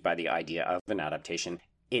intrigued by the idea of an adaptation.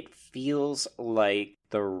 It feels like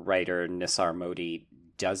the writer Nisar Modi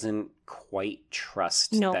doesn't quite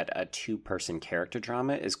trust that a 2-person character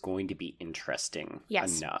drama is going to be interesting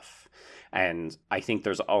enough. And I think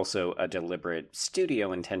there's also a deliberate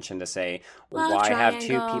studio intention to say, why have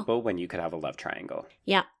 2 people when you could have a love triangle?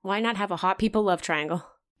 Yeah, why not have a hot people love triangle?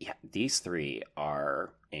 Yeah, these 3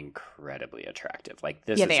 are incredibly attractive. Like,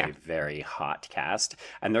 this is a very hot cast.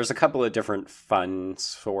 And there's a couple of different fun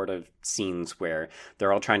sort of scenes where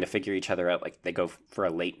they're all trying to figure each other out. Like, they go for a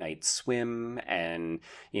late night swim and,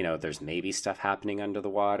 you know, there's maybe stuff happening under the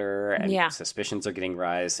water and suspicions are getting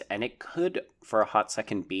rise. And it could, for a hot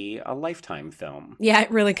second, be a Lifetime film. Yeah, it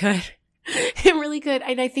really could. It really could.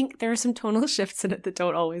 And I think there are some tonal shifts in it that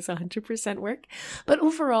don't always 100% work. But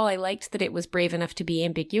overall, I liked that it was brave enough to be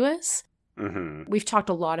ambiguous. Mm-hmm. We've talked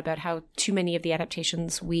a lot about how too many of the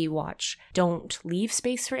adaptations we watch don't leave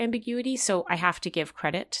space for ambiguity, so I have to give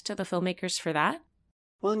credit to the filmmakers for that.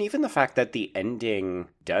 Well, and even the fact that the ending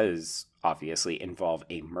does obviously involve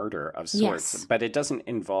a murder of sorts, Yes. but it doesn't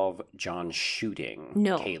involve John shooting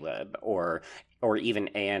No. Caleb or even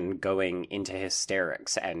Anne going into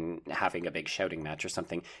hysterics and having a big shouting match or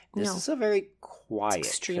something. This No. is a very quiet It's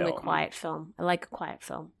extremely film. quiet film. I like a quiet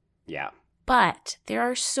film. Yeah. But there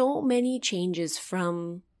are so many changes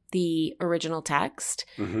from the original text.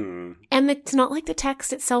 Mm-hmm. And it's not like the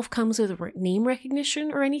text itself comes with name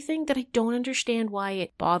recognition or anything, that I don't understand why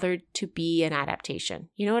it bothered to be an adaptation.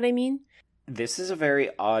 You know what I mean? This is a very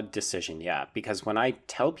odd decision, yeah, because when I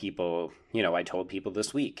tell people, I told people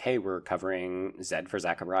this week, hey, we're covering Zed for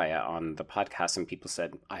Zachariah on the podcast, and people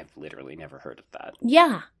said, I've literally never heard of that.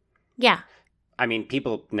 Yeah. Yeah. I mean,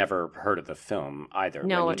 people never heard of the film either.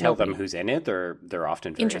 No, when you tell them nobody. who's in it, they're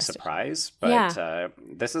often very Interested. surprised. But Yeah.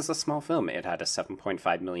 This is a small film. It had a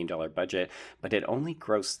 $7.5 million budget, but it only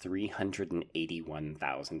grossed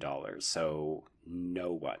 $381,000. So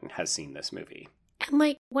no one has seen this movie. And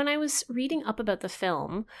like when I was reading up about the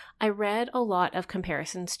film, I read a lot of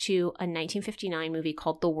comparisons to a 1959 movie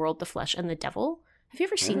called The World, the Flesh, and the Devil. Have you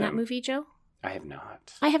ever seen that movie, Joe? I have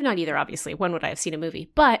not. I have not either, obviously. When would I have seen a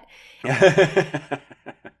movie? But it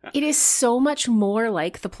is so much more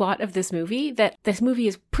like the plot of this movie that this movie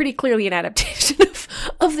is pretty clearly an adaptation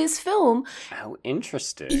of this film. How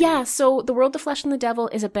interesting. Yeah, so The World, the Flesh, and the Devil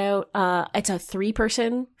is about, it's a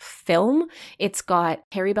 3-person film. It's got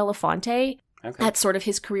Harry Belafonte Okay. at sort of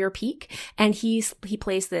his career peak, and he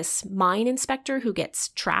plays this mine inspector who gets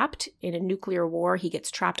trapped in a nuclear war. He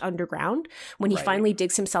gets trapped underground. When he Right. finally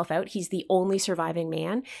digs himself out, he's the only surviving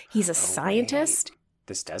man. He's a scientist.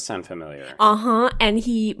 This does sound familiar. And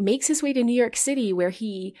he makes his way to New York City, where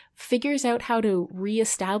he figures out how to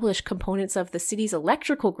reestablish components of the city's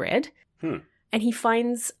electrical grid. And he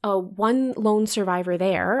finds one lone survivor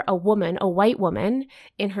there, a white woman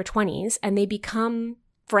in her 20s, and they become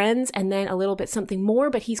friends and then a little bit something more.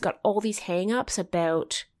 But he's got all these hang-ups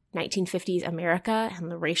about 1950s America and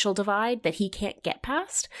the racial divide that he can't get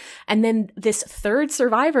past. And then this third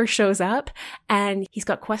survivor shows up, and he's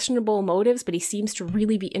got questionable motives, but he seems to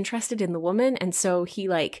really be interested in the woman. And so he,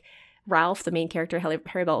 like, Ralph, the main character, Harry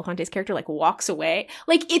Belafonte's character, like, walks away.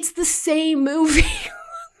 Like, it's the same movie.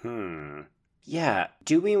 Yeah.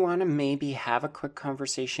 Do we want to maybe have a quick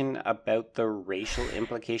conversation about the racial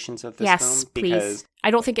implications of this Yes, film? please.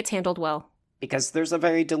 I don't think it's handled well. Because there's a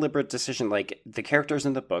very deliberate decision. Like, the characters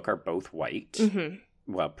in the book are both white.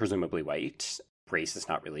 Mm-hmm. Well, presumably white. Race is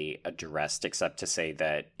not really addressed except to say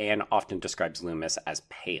that Anne often describes Loomis as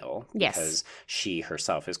pale. Yes. Because she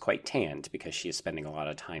herself is quite tanned because she is spending a lot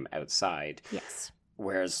of time outside. Yes.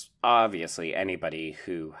 Whereas, obviously, anybody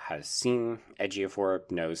who has seen Ejiofor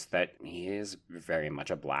knows that he is very much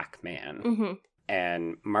a black man. Mm-hmm.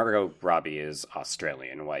 And Margot Robbie is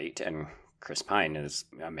Australian white, and Chris Pine is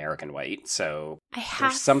American white. So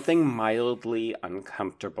there's something mildly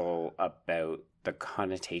uncomfortable about the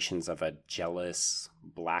connotations of a jealous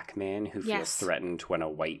black man who feels Yes. threatened when a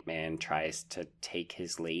white man tries to take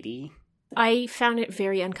his lady. I found it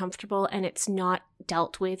very uncomfortable, and it's not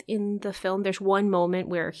dealt with in the film. There's one moment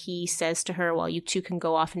where he says to her, well, you two can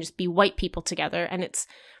go off and just be white people together, and it's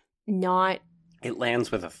not... It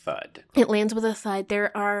lands with a thud. It lands with a thud.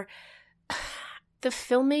 There are... The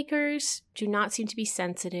filmmakers do not seem to be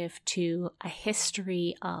sensitive to a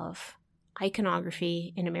history of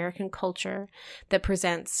iconography in American culture that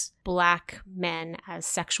presents black men as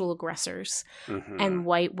sexual aggressors and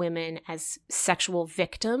white women as sexual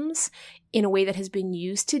victims in a way that has been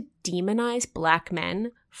used to demonize black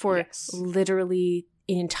men for literally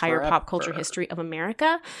an entire pop culture history of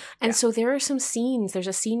America. And so there are some scenes. There's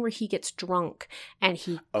a scene where he gets drunk and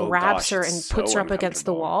he grabs her and puts her up against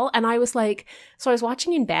the wall. And I was like, so I was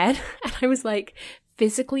watching in bed and I was like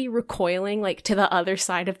physically recoiling like to the other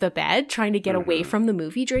side of the bed, trying to get away from the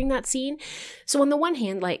movie during that scene. So on the one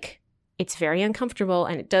hand, like, it's very uncomfortable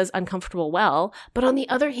and it does uncomfortable well. But on the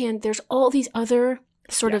other hand, there's all these other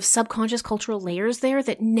sort of subconscious cultural layers there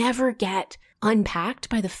that never get unpacked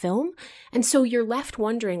by the film. And so you're left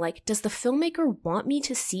wondering, like, does the filmmaker want me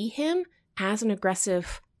to see him as an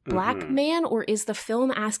aggressive black man, or is the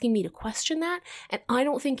film asking me to question that? And I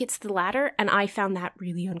don't think it's the latter, and I found that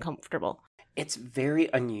really uncomfortable. It's very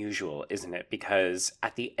unusual, isn't it? Because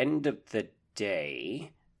at the end of the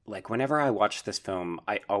day, like, whenever I watch this film,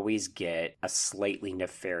 I always get a slightly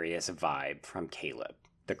nefarious vibe from Caleb,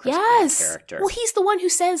 the Chris Pine character. Well, he's the one who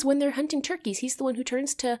says when they're hunting turkeys, he's the one who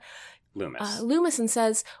turns to Loomis and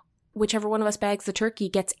says, whichever one of us bags the turkey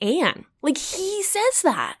gets Anne. Like, he says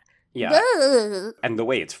that. Yeah. And the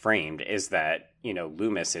way it's framed is that,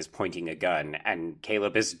 Loomis is pointing a gun and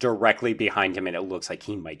Caleb is directly behind him and it looks like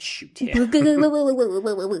he might shoot him.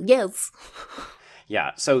 Yes.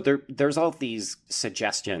 Yeah, so there's all these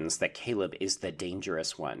suggestions that Caleb is the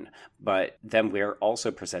dangerous one, but then we're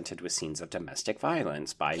also presented with scenes of domestic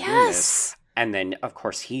violence by Loomis. And then, of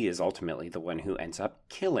course, he is ultimately the one who ends up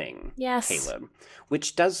killing Caleb,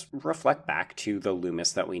 which does reflect back to the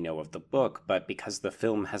Loomis that we know of the book, but because the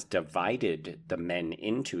film has divided the men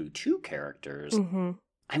into two characters,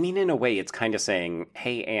 I mean, in a way, it's kind of saying,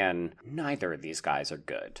 hey, Anne, neither of these guys are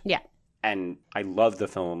good. Yeah. And I love the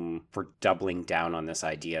film for doubling down on this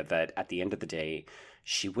idea that at the end of the day,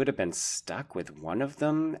 she would have been stuck with one of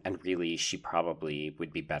them, and really she probably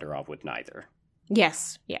would be better off with neither.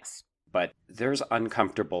 Yes. But there's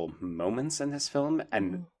uncomfortable moments in this film,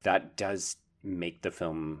 and that does make the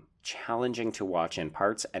film challenging to watch in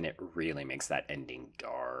parts, and it really makes that ending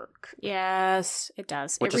dark. Yes, it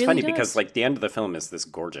does. Which is funny because, the end of the film is this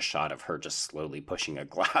gorgeous shot of her just slowly pushing a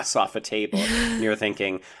glass off a table. And you're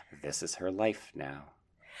thinking, this is her life now.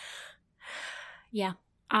 Yeah.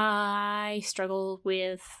 I struggle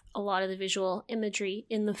with a lot of the visual imagery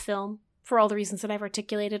in the film for all the reasons that I've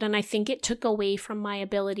articulated, and I think it took away from my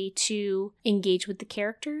ability to engage with the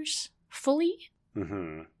characters fully.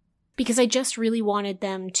 Mm-hmm. Because I just really wanted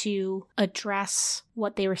them to address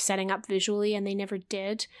what they were setting up visually, and they never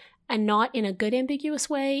did. And not in a good ambiguous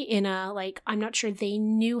way, in a, I'm not sure they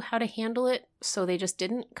knew how to handle it, so they just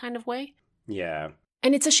didn't kind of way. Yeah.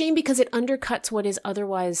 And it's a shame because it undercuts what is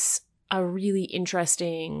otherwise a really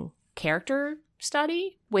interesting character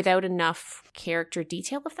study without enough character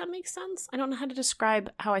detail, if that makes sense. I don't know how to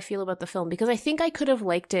describe how I feel about the film, because I think I could have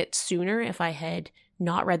liked it sooner if I had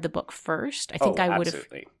not read the book first. I think I would have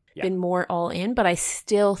been more all in, but I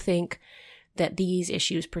still think that these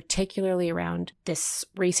issues, particularly around this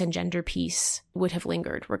race and gender piece, would have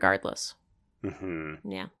lingered regardless.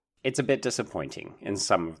 Mm-hmm. Yeah. It's a bit disappointing in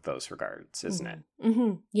some of those regards, isn't it?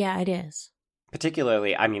 Mm-hmm. Yeah, it is.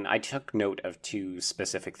 Particularly, I mean, I took note of two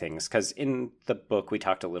specific things, because in the book we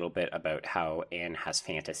talked a little bit about how Anne has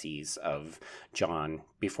fantasies of John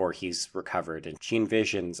before he's recovered, and she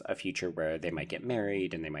envisions a future where they might get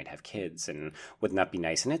married and they might have kids, and wouldn't that be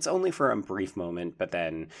nice? And it's only for a brief moment, but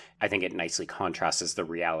then I think it nicely contrasts the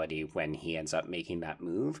reality when he ends up making that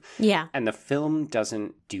move. Yeah. And the film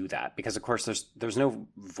doesn't do that, because of course there's no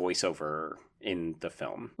voiceover in the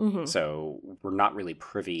film. Mm-hmm. So we're not really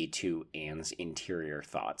privy to Anne's interior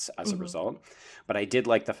thoughts as a result. But I did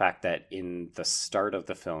like the fact that in the start of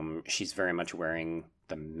the film, she's very much wearing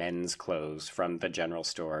the men's clothes from the general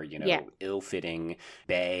store, ill-fitting,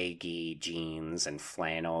 baggy jeans and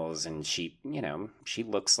flannels. And she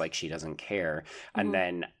looks like she doesn't care. And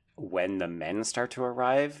then when the men start to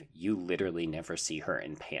arrive, you literally never see her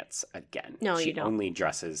in pants again. No, she you don't. only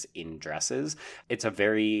dresses in dresses. It's a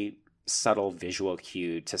very subtle visual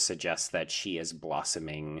cue to suggest that she is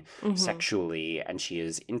blossoming sexually and she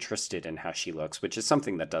is interested in how she looks, which is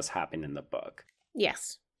something that does happen in the book.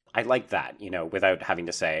 Yes. I like that, without having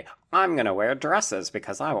to say, I'm going to wear dresses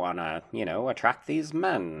because I want to, attract these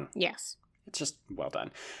men. Yes. It's just well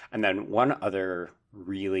done. And then one other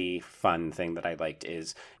really fun thing that I liked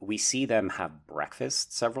is we see them have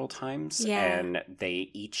breakfast several times, and they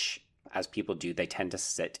each, as people do, they tend to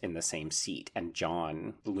sit in the same seat. And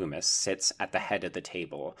John Loomis sits at the head of the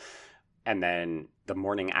table. And then the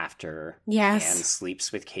morning after Anne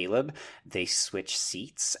sleeps with Caleb, they switch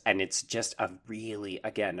seats. And it's just a really,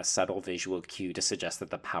 again, a subtle visual cue to suggest that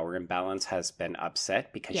the power imbalance has been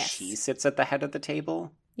upset because she sits at the head of the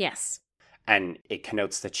table. Yes. And it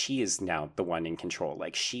connotes that she is now the one in control.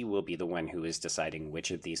 Like, she will be the one who is deciding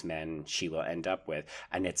which of these men she will end up with.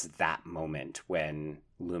 And it's that moment when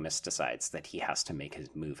Loomis decides that he has to make his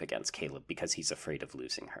move against Caleb because he's afraid of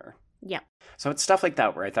losing her. Yeah. So it's stuff like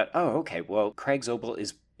that where I thought, oh, okay, well, Craig Zobel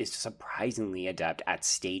is surprisingly adept at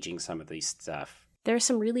staging some of these stuff. There's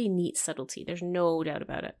some really neat subtlety. There's no doubt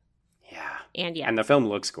about it. Yeah. And the film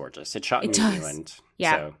looks gorgeous. It's shot in New Zealand.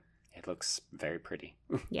 Yeah. So it looks very pretty.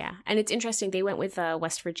 Yeah. And it's interesting. They went with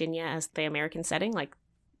West Virginia as the American setting. Like,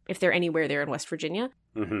 if they're anywhere, they're in West Virginia.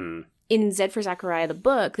 Mm-hmm. In Z for Zachariah, the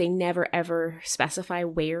book, they never ever specify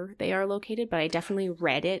where they are located, but I definitely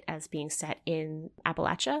read it as being set in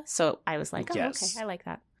Appalachia. So I was like, okay, I like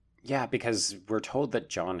that. Yeah, because we're told that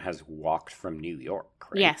John has walked from New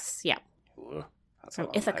York, right? Yes, yeah. Ooh, that's from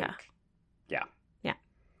Ithaca. Hike. Yeah. Yeah.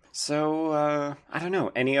 So, I don't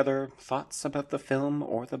know. Any other thoughts about the film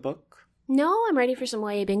or the book? No, I'm ready for some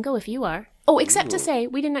YA bingo if you are. Oh, except to say,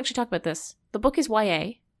 we didn't actually talk about this. The book is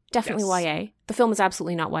YA. Definitely YA. The film is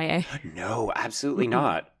absolutely not YA. No, absolutely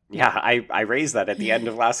not. Yeah, I raised that at the end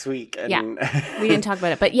of last week. And We didn't talk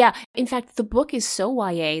about it. But yeah, in fact, the book is so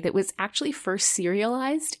YA that was actually first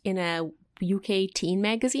serialized in a UK teen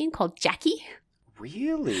magazine called Jackie.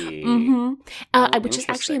 Really? Mm-hmm. Which is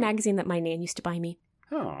actually a magazine that my nan used to buy me.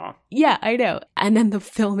 Oh. Yeah, I know. And then the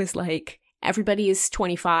film is like, everybody is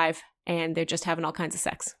 25 and they're just having all kinds of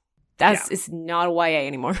sex. It's not a YA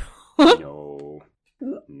anymore. No.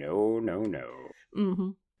 Mm-hmm.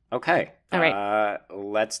 Okay. All right.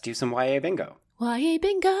 Let's do some YA bingo. YA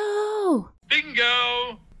bingo!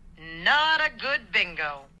 Bingo! Not a good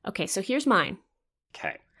bingo. Okay, so here's mine.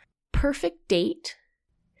 Okay. Perfect date.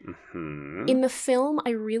 Mm-hmm. In the film, I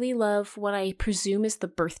really love what I presume is the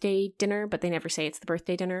birthday dinner, but they never say it's the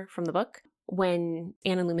birthday dinner from the book, when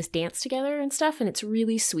Anne and Loomis dance together and stuff, and it's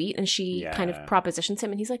really sweet, and she kind of propositions him,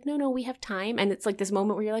 and he's like, no, we have time, and it's like this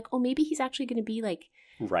moment where you're like, oh, maybe he's actually going to be like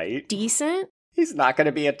decent. He's not going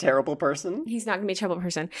to be a terrible person. He's not going to be a terrible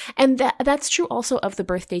person. And that's true also of the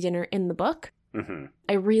birthday dinner in the book. Mm-hmm.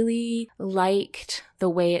 I really liked the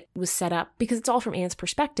way it was set up because it's all from Anne's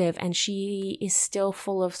perspective, and she is still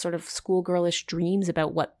full of sort of schoolgirlish dreams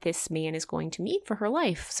about what this man is going to mean for her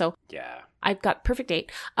life. So yeah, I've got perfect date.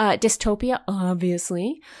 Dystopia,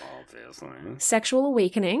 obviously. Sexual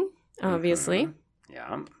awakening, obviously. Mm-hmm.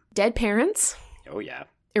 Yeah. Dead parents. Oh yeah.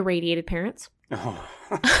 Irradiated parents. Oh,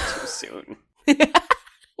 too soon.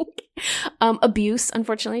 Abuse,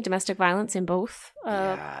 unfortunately, domestic violence in both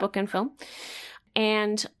book and film.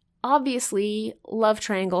 And obviously, love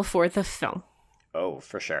triangle for the film. Oh,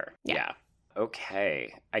 for sure. Yeah.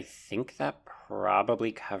 Okay. I think that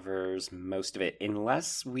probably covers most of it,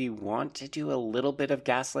 unless we want to do a little bit of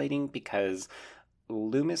gaslighting, because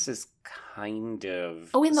Loomis is kind of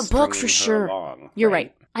in the book for sure. Along, You're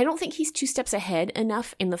right. I don't think he's 2 steps ahead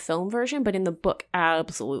enough in the film version, but in the book,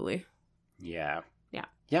 absolutely. Yeah.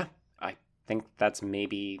 Yeah. I think that's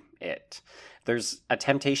maybe it. There's a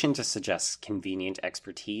temptation to suggest convenient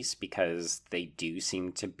expertise because they do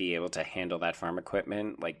seem to be able to handle that farm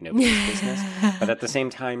equipment like nobody's business. But at the same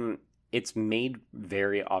time, it's made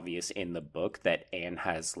very obvious in the book that Anne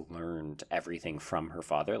has learned everything from her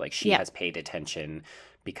father. Like, she has paid attention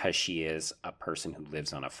because she is a person who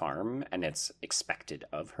lives on a farm, and it's expected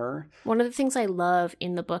of her. One of the things I love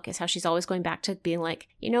in the book is how she's always going back to being like,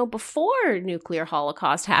 before nuclear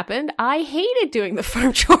holocaust happened, I hated doing the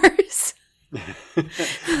farm chores.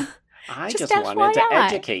 I just wanted to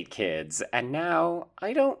educate kids, and now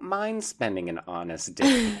I don't mind spending an honest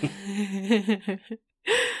day.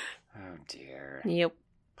 Oh, dear. Yep.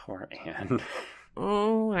 Poor Anne.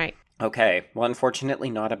 All right. Okay. Well, unfortunately,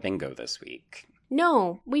 not a bingo this week.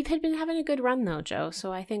 No, we've been having a good run, though, Joe,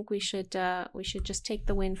 so I think we should just take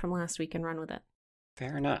the win from last week and run with it.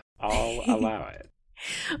 Fair enough. I'll allow it.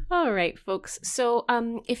 All right, folks. So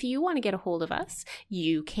if you want to get a hold of us,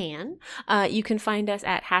 you can. You can find us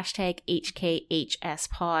at #HKHSpod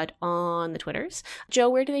on the Twitters. Joe,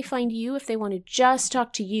 where do they find you if they want to just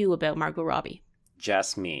talk to you about Margot Robbie?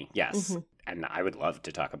 Just me, yes. Mm-hmm. And I would love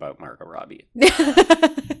to talk about Margot Robbie.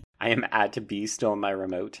 I am at B still in my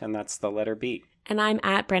remote, and that's the letter B. And I'm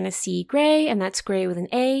at Brenna C. Gray, and that's Gray with an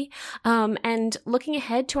A. And looking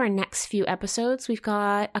ahead to our next few episodes, we've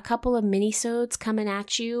got a couple of mini-sodes coming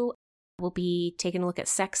at you. We'll be taking a look at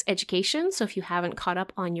sex education, so if you haven't caught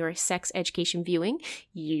up on your sex education viewing,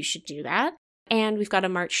 you should do that. And we've got a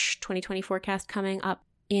March 2020 forecast coming up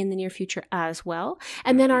in the near future as well.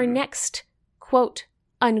 And then our next quote,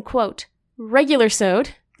 unquote,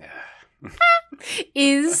 regular-sode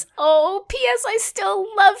is P.S. I Still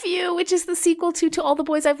Love You, which is the sequel to All the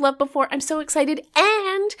Boys I've Loved Before. I'm so excited,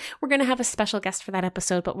 and we're going to have a special guest for that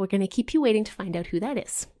episode, but we're going to keep you waiting to find out who that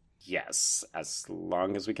is. Yes, as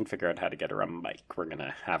long as we can figure out how to get her on mic, we're going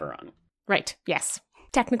to have her on. Right, yes.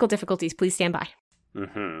 Technical difficulties, please stand by.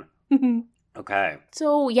 Mm-hmm. Okay.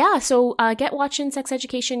 So get watching Sex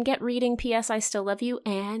Education, get reading P.S. I Still Love You,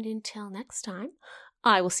 and until next time,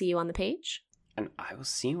 I will see you on the page. And I will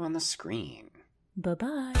see you on the screen.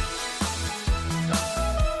 Bye-bye.